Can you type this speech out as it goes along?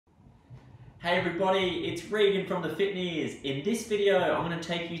Hey everybody, it's Regan from The Fitnears. In this video, I'm going to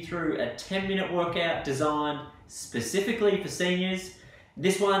take you through a 10-minute workout designed specifically for seniors.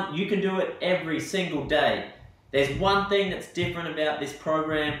 This one, you can do it every single day. There's one thing that's different about this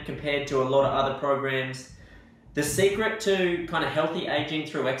program compared to a lot of other programs. The secret to kind of healthy aging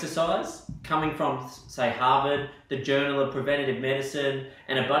through exercise, coming from, say, Harvard, the Journal of Preventative Medicine,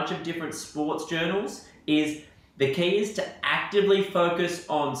 and a bunch of different sports journals, is the key is to actively focus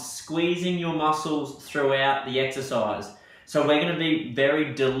on squeezing your muscles throughout the exercise. So we're going to be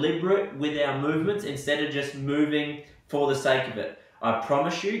very deliberate with our movements instead of just moving for the sake of it. I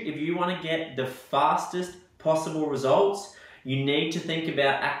promise you, if you want to get the fastest possible results, you need to think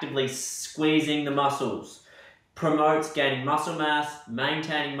about actively squeezing the muscles. Promotes gaining muscle mass,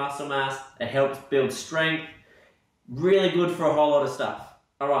 maintaining muscle mass, it helps build strength. Really good for a whole lot of stuff.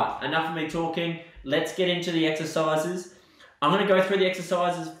 Alright, enough of me talking. Let's get into the exercises. I'm going to go through the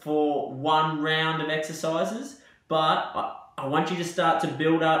exercises for one round of exercises, but I want you to start to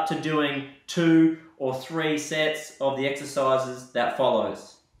build up to doing 2 or 3 sets of the exercises that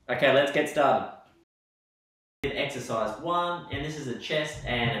follows. Okay, let's get started. Exercise 1, and this is a chest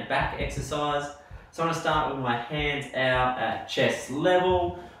and a back exercise. So I'm going to start with my hands out at chest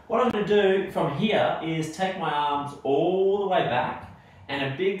level. What I'm going to do from here is take my arms all the way back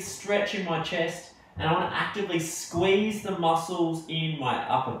and a big stretch in my chest, and I want to actively squeeze the muscles in my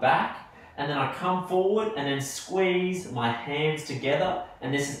upper back, and then I come forward and then squeeze my hands together,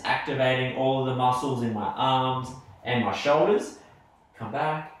 and this is activating all of the muscles in my arms and my shoulders. Come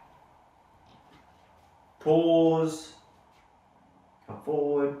back, pause, come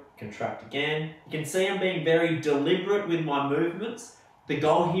forward, contract again. You can see I'm being very deliberate with my movements. The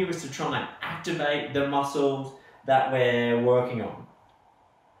goal here is to try and activate the muscles that we're working on.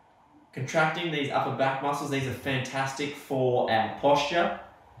 Contracting these upper back muscles, these are fantastic for our posture.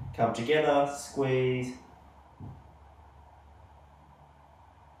 Come together, squeeze.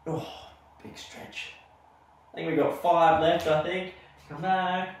 Oh, big stretch. I think we've got 5 left, I think. Come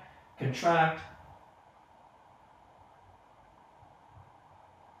back, contract.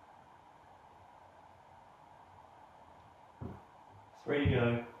 Three to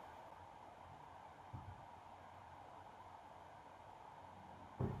go.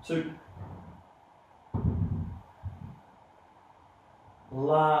 2.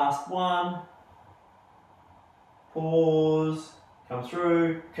 Last one. Pause. Come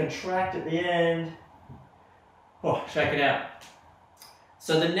through. Contract at the end. Oh, shake it out.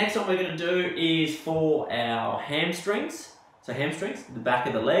 So the next one we're going to do is for our hamstrings. So hamstrings, the back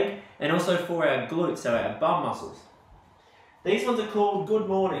of the leg, and also for our glutes, so our bum muscles. These ones are called good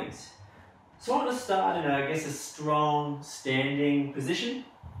mornings. So I'm going to start in, I guess, a strong standing position.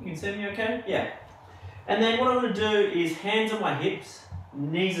 You can see me okay? Yeah. And then what I'm going to do is hands on my hips,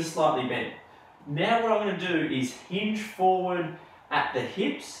 knees are slightly bent. Now what I'm going to do is hinge forward at the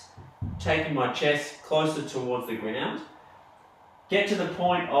hips, taking my chest closer towards the ground. Get to the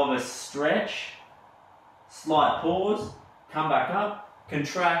point of a stretch, slight pause, come back up,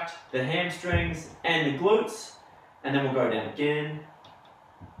 contract the hamstrings and the glutes, and then we'll go down again.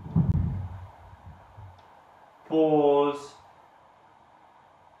 Pause.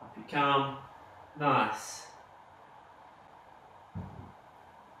 Up you come. Nice.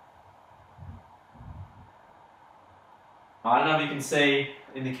 I don't know if you can see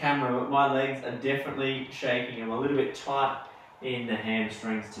in the camera, but my legs are definitely shaking. I'm a little bit tight in the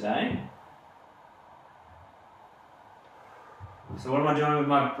hamstrings today. So what am I doing with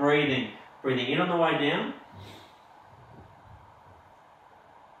my breathing? Breathing in on the way down.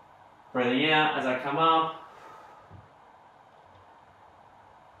 Breathing out as I come up.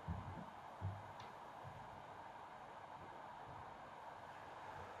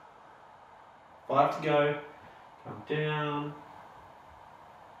 Five to go. Come down.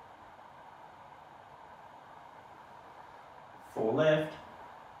 4 left.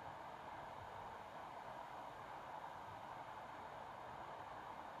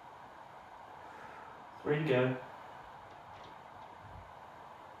 3 to go.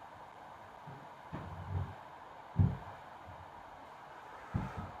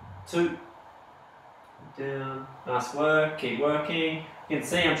 2. Down. Nice work. Keep working. You can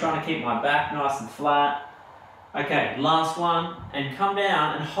see I'm trying to keep my back nice and flat. Okay, last one. And come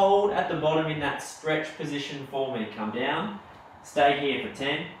down and hold at the bottom in that stretch position for me. Come down. Stay here for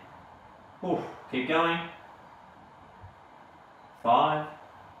 10. Oof. Keep going. 5,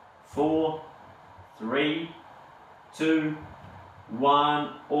 4, 3, 2,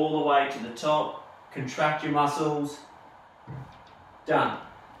 1. All the way to the top. Contract your muscles. Done.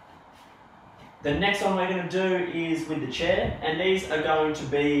 The next one we're going to do is with the chair, and these are going to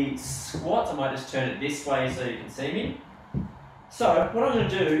be squats. I might just turn it this way so you can see me. So what I'm going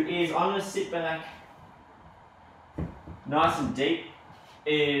to do is I'm going to sit back nice and deep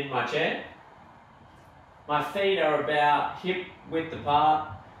in my chair. My feet are about hip width apart,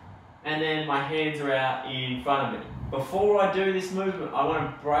 and then my hands are out in front of me. Before I do this movement, I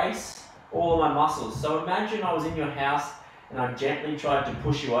want to brace all of my muscles. So imagine I was in your house and I gently tried to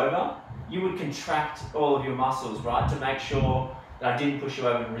push you over. You would contract all of your muscles, right, to make sure that I didn't push you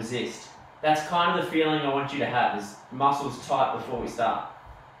over and resist. That's kind of the feeling I want you to have, is muscles tight before we start.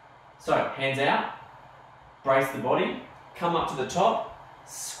 So, hands out, brace the body, come up to the top,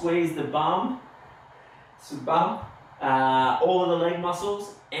 squeeze the bum, all of the leg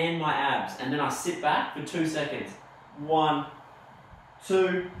muscles and my abs. And then I sit back for 2 seconds. 1,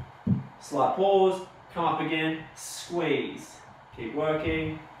 2, slight pause, come up again, squeeze. Keep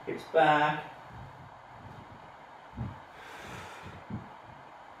working. Hips back.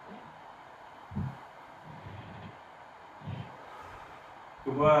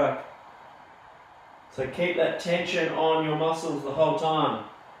 Good work. So keep that tension on your muscles the whole time.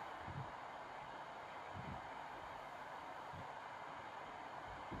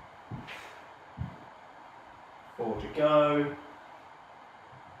 Four to go.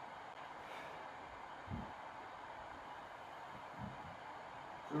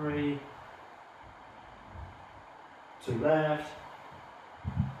 3, 2 left,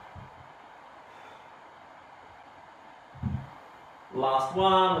 last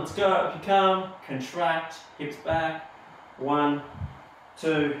one, let's go, up you come, contract, hips back, 1,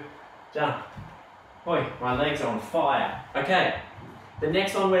 2, done. Boy, my legs are on fire. Okay, the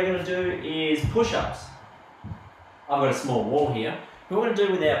next one we're going to do is push-ups. I've got a small wall here. What we're going to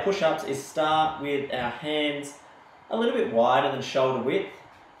do with our push-ups is start with our hands a little bit wider than shoulder width,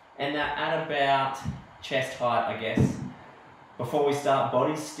 and they're at about chest height, I guess, before we start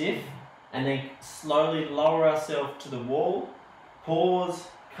body stiff, and then slowly lower ourselves to the wall, pause,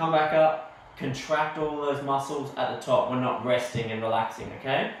 come back up, contract all those muscles at the top. We're not resting and relaxing,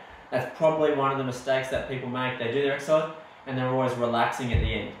 okay? That's probably one of the mistakes that people make. They do their exercise and they're always relaxing at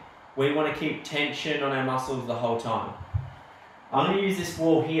the end. We want to keep tension on our muscles the whole time. I'm going to use this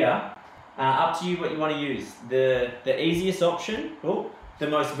wall here. Up to you what you want to use. The easiest option, the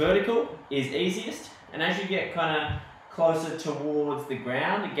most vertical is easiest, and as you get kind of closer towards the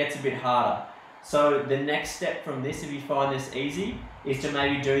ground, it gets a bit harder. So the next step from this, if you find this easy, is to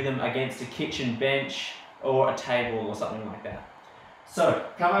maybe do them against a kitchen bench or a table or something like that. So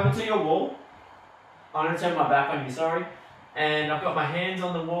come over to your wall. I'm going to turn my back on you, sorry. And I've got my hands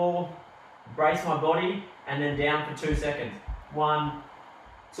on the wall, brace my body, and then down for 2 seconds. 1,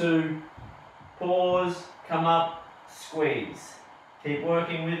 2, pause, come up, squeeze. Keep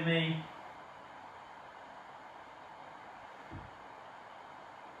working with me.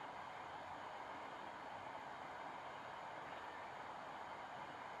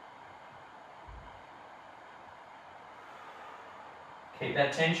 Keep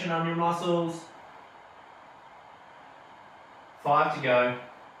that tension on your muscles. 5 to go.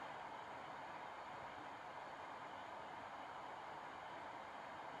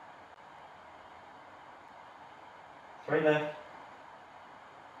 3 left.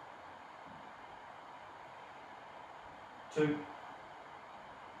 2.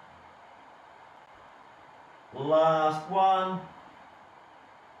 Last one.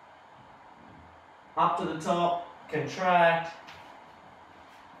 Up to the top, contract.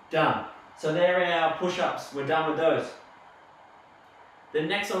 Done. So there are our push-ups. We're done with those. The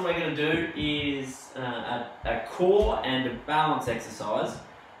next one we're going to do is a core and a balance exercise.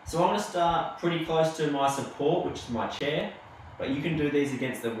 So I'm going to start pretty close to my support, which is my chair, but you can do these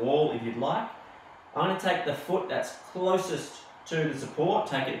against the wall if you'd like. I'm going to take the foot that's closest to the support,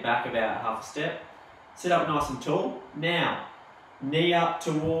 take it back about half a step, sit up nice and tall. Now, knee up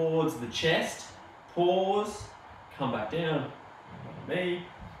towards the chest, pause, come back down, knee,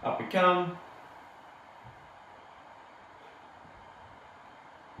 up we come.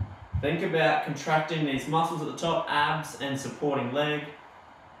 Think about contracting these muscles at the top, abs and supporting leg.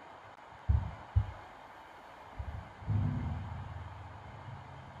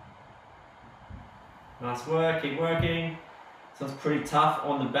 Nice work, keep working. So it's pretty tough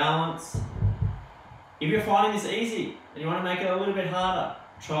on the balance. If you're finding this easy and you want to make it a little bit harder,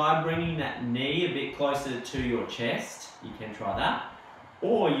 try bringing that knee a bit closer to your chest. You can try that.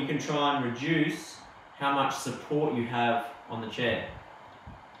 Or you can try and reduce how much support you have on the chair.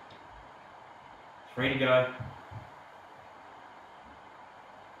 3 to go.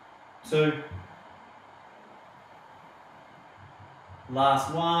 2.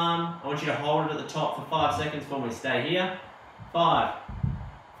 Last one. I want you to hold it at the top for 5 seconds for me. Stay here. 5,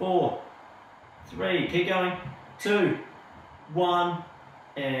 4, 3, keep going. 2, 1,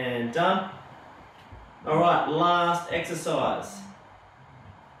 and done. All right, last exercise.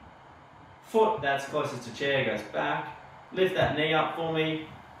 Foot that's closest to chair goes back. Lift that knee up for me.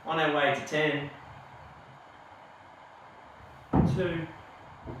 On our way to 10. 2.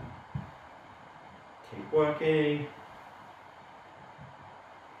 Keep working.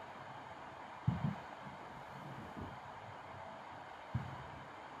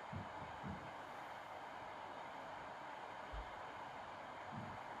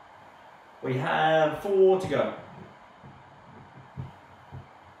 We have 4 to go.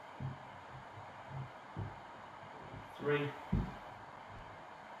 3.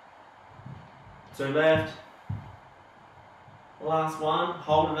 2 left. Last one.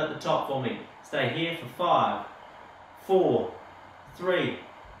 Hold it at the top for me. Stay here for 5, 4, 3,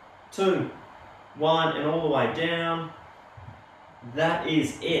 2, 1, and all the way down. That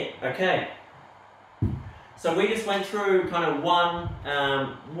is it. Okay. So we just went through kind of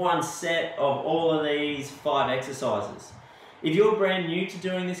one set of all of these 5 exercises. If you're brand new to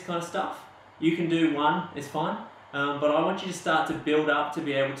doing this kind of stuff, you can do 1, it's fine. But I want you to start to build up to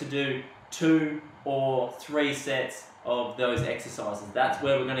be able to do 2 or 3 sets of those exercises. That's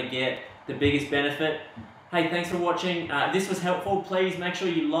where we're going to get the biggest benefit. Hey, thanks for watching. If this was helpful, please make sure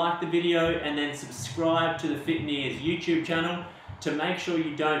you like the video and then subscribe to the Fitneers YouTube channel to make sure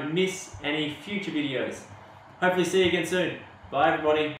you don't miss any future videos. Hopefully see you again soon. Bye everybody.